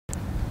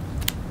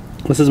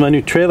This is my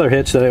new trailer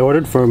hitch that I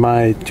ordered for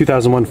my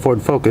 2001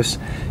 Ford Focus.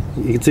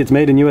 You can see it's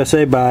made in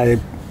USA by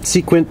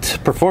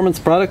Cequent Performance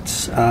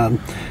Products.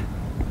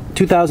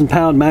 2,000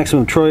 pound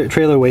maximum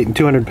trailer weight and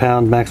 200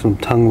 pound maximum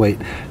tongue weight.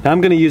 Now I'm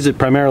going to use it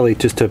primarily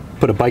just to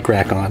put a bike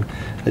rack on.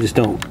 I just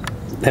don't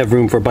have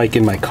room for a bike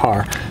in my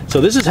car.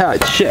 So this is how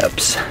it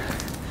ships.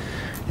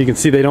 You can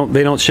see they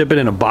don't ship it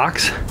in a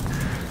box.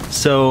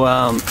 So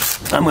I'm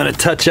going to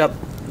touch up.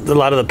 A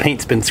lot of the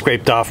paint's been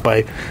scraped off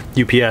by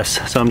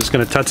UPS, so I'm just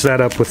going to touch that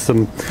up with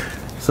some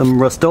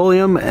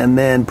Rust-Oleum and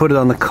then put it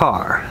on the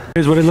car.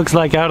 Here's what it looks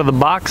like out of the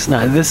box.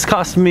 Now this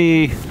cost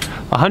me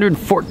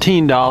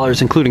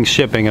 $114 including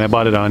shipping, and I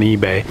bought it on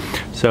eBay.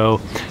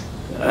 So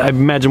I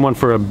imagine one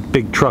for a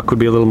big truck would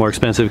be a little more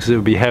expensive because it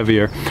would be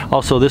heavier.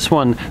 Also, this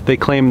one, they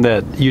claim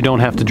that you don't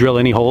have to drill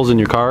any holes in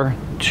your car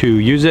to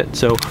use it,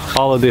 so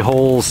all of the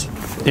holes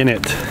in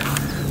it,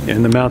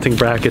 in the mounting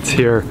brackets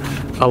here,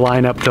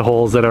 align up to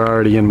holes that are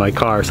already in my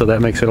car, so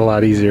that makes it a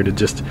lot easier to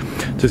just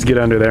get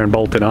under there and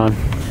bolt it on.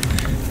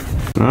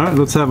 Alright,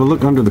 let's have a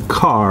look under the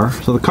car.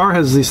 So the car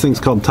has these things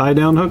called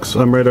tie-down hooks.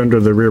 I'm right under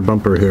the rear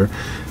bumper here,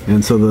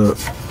 and so I'm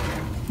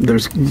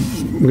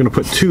going to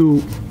put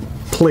two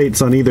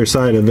plates on either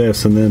side of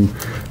this and then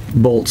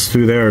bolts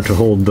through there to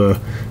hold the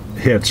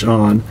hitch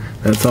on.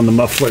 That's on the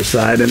muffler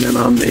side, and then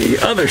on the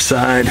other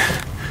side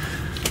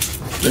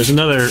there's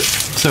another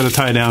set of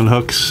tie-down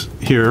hooks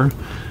here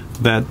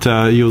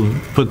that you'll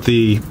put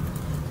the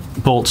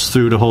bolts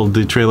through to hold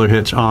the trailer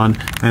hitch on,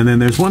 and then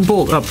there's one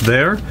bolt up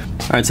there.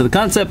 Alright, so the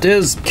concept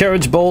is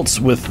carriage bolts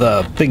with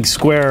big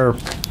square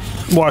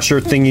washer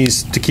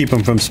thingies to keep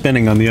them from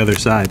spinning on the other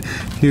side.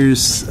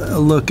 Here's a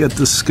look at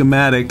the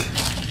schematic,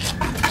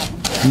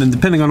 and then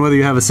depending on whether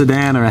you have a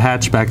sedan or a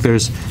hatchback,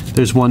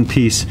 there's one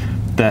piece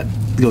that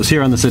goes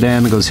here on the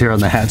sedan and goes here on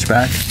the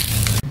hatchback.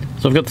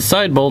 So I've got the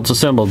side bolts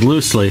assembled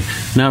loosely.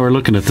 Now we're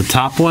looking at the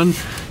top one.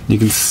 You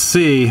can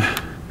see,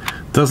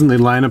 doesn't they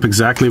line up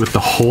exactly with the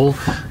hole?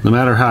 No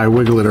matter how I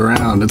wiggle it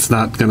around, it's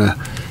not gonna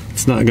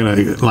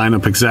line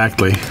up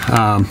exactly.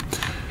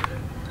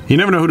 You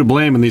never know who to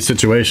blame in these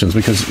situations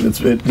because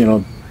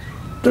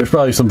there's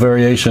probably some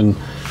variation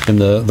in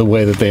the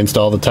way that they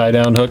install the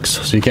tie-down hooks,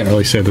 so you can't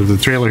really say that the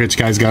trailer hitch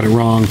guys got it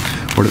wrong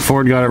or that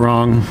Ford got it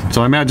wrong.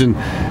 So I imagine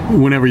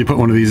whenever you put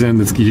one of these in,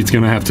 it's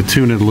going to have to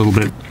tune it a little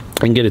bit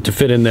and get it to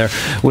fit in there.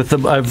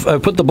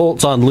 I've put the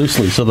bolts on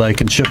loosely so that I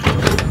can shift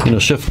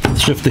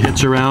the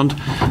hitch around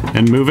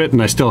and move it,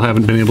 and I still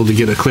haven't been able to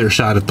get a clear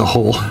shot at the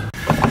hole.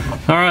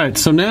 Alright,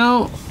 so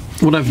now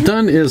what I've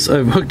done is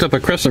I've hooked up a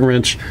crescent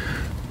wrench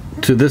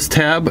to this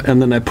tab,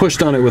 and then I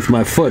pushed on it with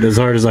my foot as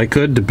hard as I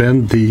could to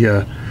bend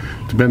the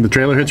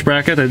trailer hitch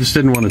bracket. I just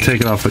didn't want to take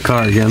it off the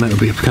car again. That would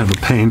be kind of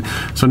a pain.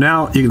 So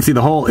now you can see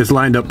the hole is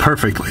lined up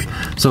perfectly.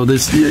 So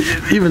this,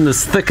 even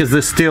as thick as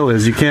this steel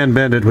is, you can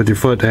bend it with your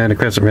foot and a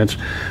crescent wrench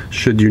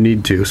should you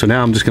need to. So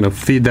now I'm just going to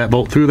feed that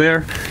bolt through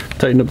there,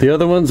 tighten up the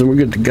other ones, and we're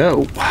good to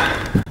go.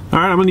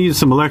 Alright, I'm going to use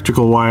some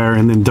electrical wire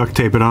and then duct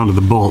tape it onto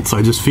the bolt. So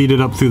I just feed it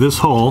up through this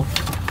hole.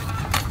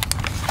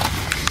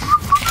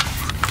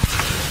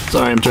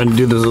 Sorry, I'm trying to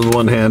do this with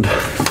one hand.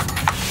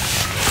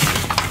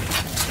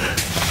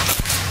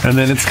 And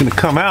then it's going to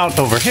come out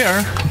over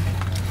here.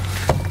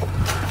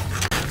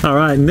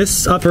 Alright, in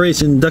this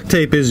operation, duct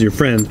tape is your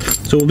friend.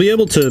 So we'll be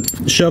able to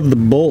shove the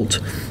bolt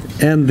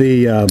and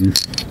the,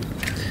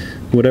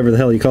 whatever the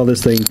hell you call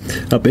this thing,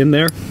 up in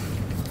there.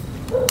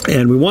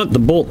 And we want the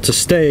bolt to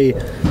stay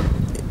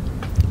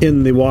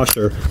in the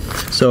washer.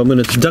 So I'm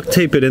going to duct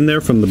tape it in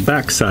there from the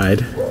back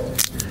side.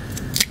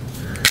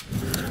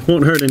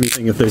 Won't hurt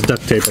anything if there's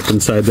duct tape up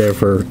inside there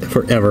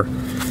forever.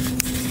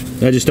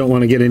 I just don't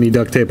want to get any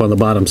duct tape on the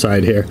bottom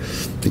side here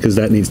because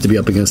that needs to be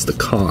up against the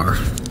car.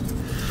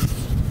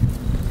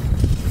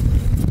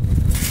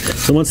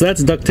 So once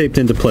that's duct taped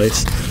into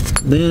place,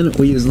 then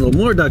we use a little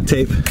more duct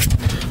tape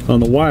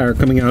on the wire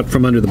coming out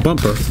from under the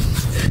bumper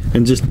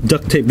and just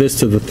duct tape this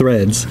to the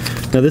threads.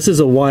 Now this is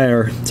a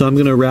wire, so I'm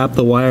going to wrap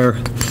the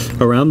wire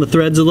around the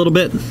threads a little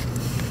bit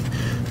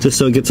just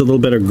so it gets a little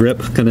better grip.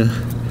 Kind of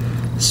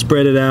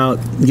spread it out,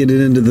 get it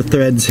into the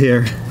threads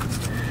here,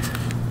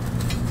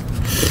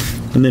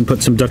 and then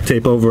put some duct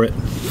tape over it.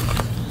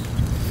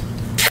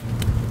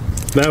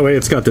 That way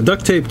it's got the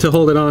duct tape to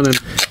hold it on, and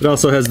it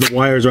also has the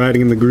wires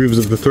riding in the grooves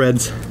of the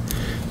threads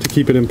to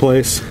keep it in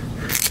place.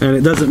 And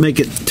it doesn't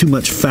make it too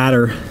much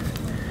fatter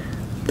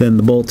than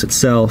the bolt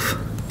itself,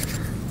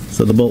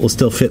 so the bolt will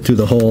still fit through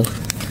the hole.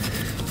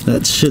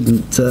 That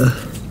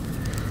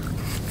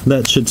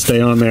should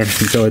stay on there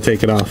until I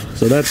take it off.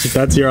 So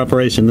that's your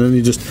operation. Then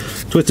you just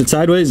twist it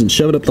sideways and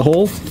shove it up the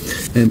hole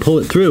and pull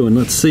it through, and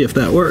let's see if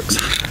that works.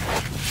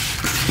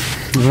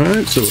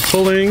 Alright, so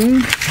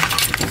pulling.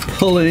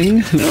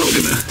 Now we're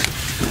gonna,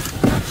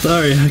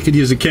 sorry, I could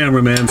use a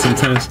cameraman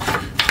sometimes.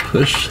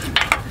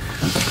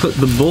 Put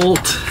the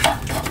bolt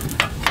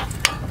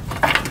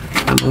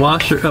and the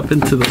washer up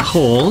into the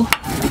hole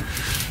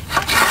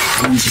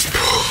and just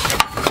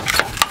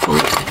pull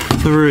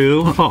it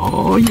through.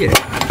 Oh yeah,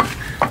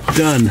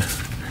 done.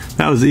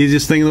 That was the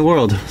easiest thing in the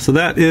world. So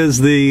that is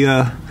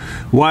the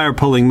wire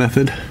pulling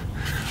method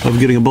of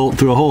getting a bolt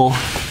through a hole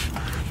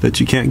that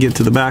you can't get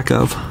to the back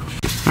of.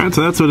 Alright,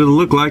 so that's what it'll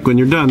look like when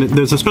you're done.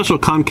 There's a special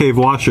concave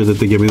washer that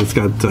they give me that's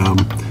got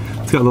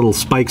little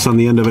spikes on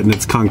the end of it and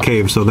it's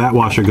concave, so that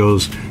washer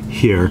goes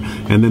here.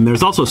 And then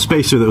there's also a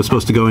spacer that was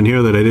supposed to go in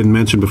here that I didn't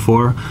mention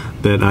before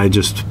that I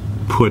just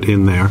put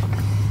in there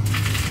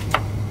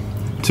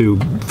to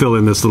fill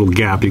in this little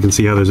gap. You can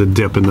see how there's a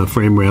dip in the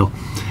frame rail.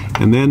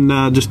 And then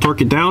just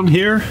torque it down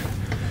here,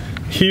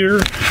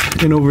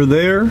 and over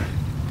there,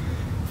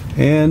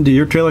 and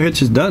your trailer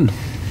hitch is done.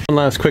 One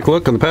last quick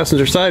look on the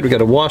passenger side. We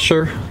got a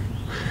washer,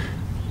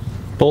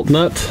 bolt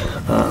nut.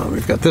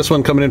 We've got this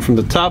one coming in from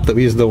the top that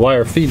we use the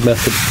wire feed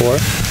method for,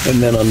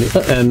 and then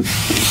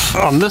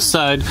on this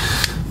side,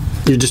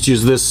 you just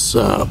use this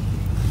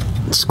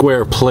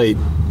square plate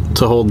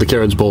to hold the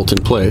carriage bolt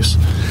in place.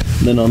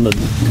 And then on the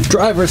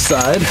driver's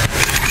side,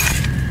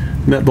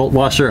 nut bolt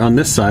washer on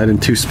this side in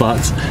 2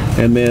 spots,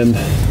 and then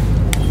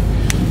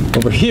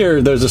over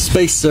here there's a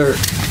spacer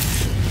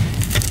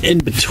in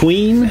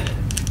between.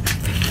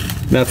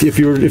 Now, if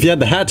you had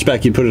the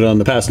hatchback, you'd put it on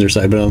the passenger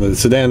side, but on the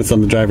sedan, it's on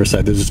the driver's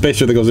side. There's a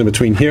spacer that goes in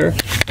between here,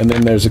 and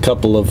then there's a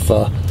couple of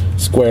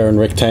square and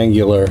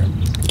rectangular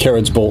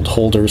carriage bolt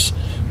holders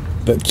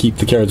that keep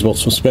the carriage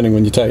bolts from spinning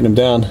when you tighten them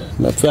down.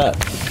 And that's that.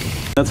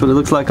 That's what it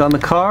looks like on the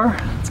car.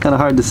 It's kind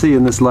of hard to see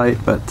in this light,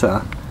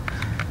 but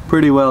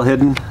pretty well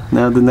hidden.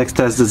 Now the next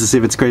test is to see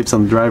if it scrapes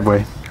on the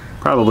driveway.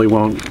 Probably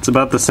won't. It's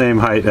about the same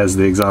height as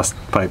the exhaust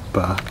pipe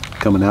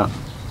coming out.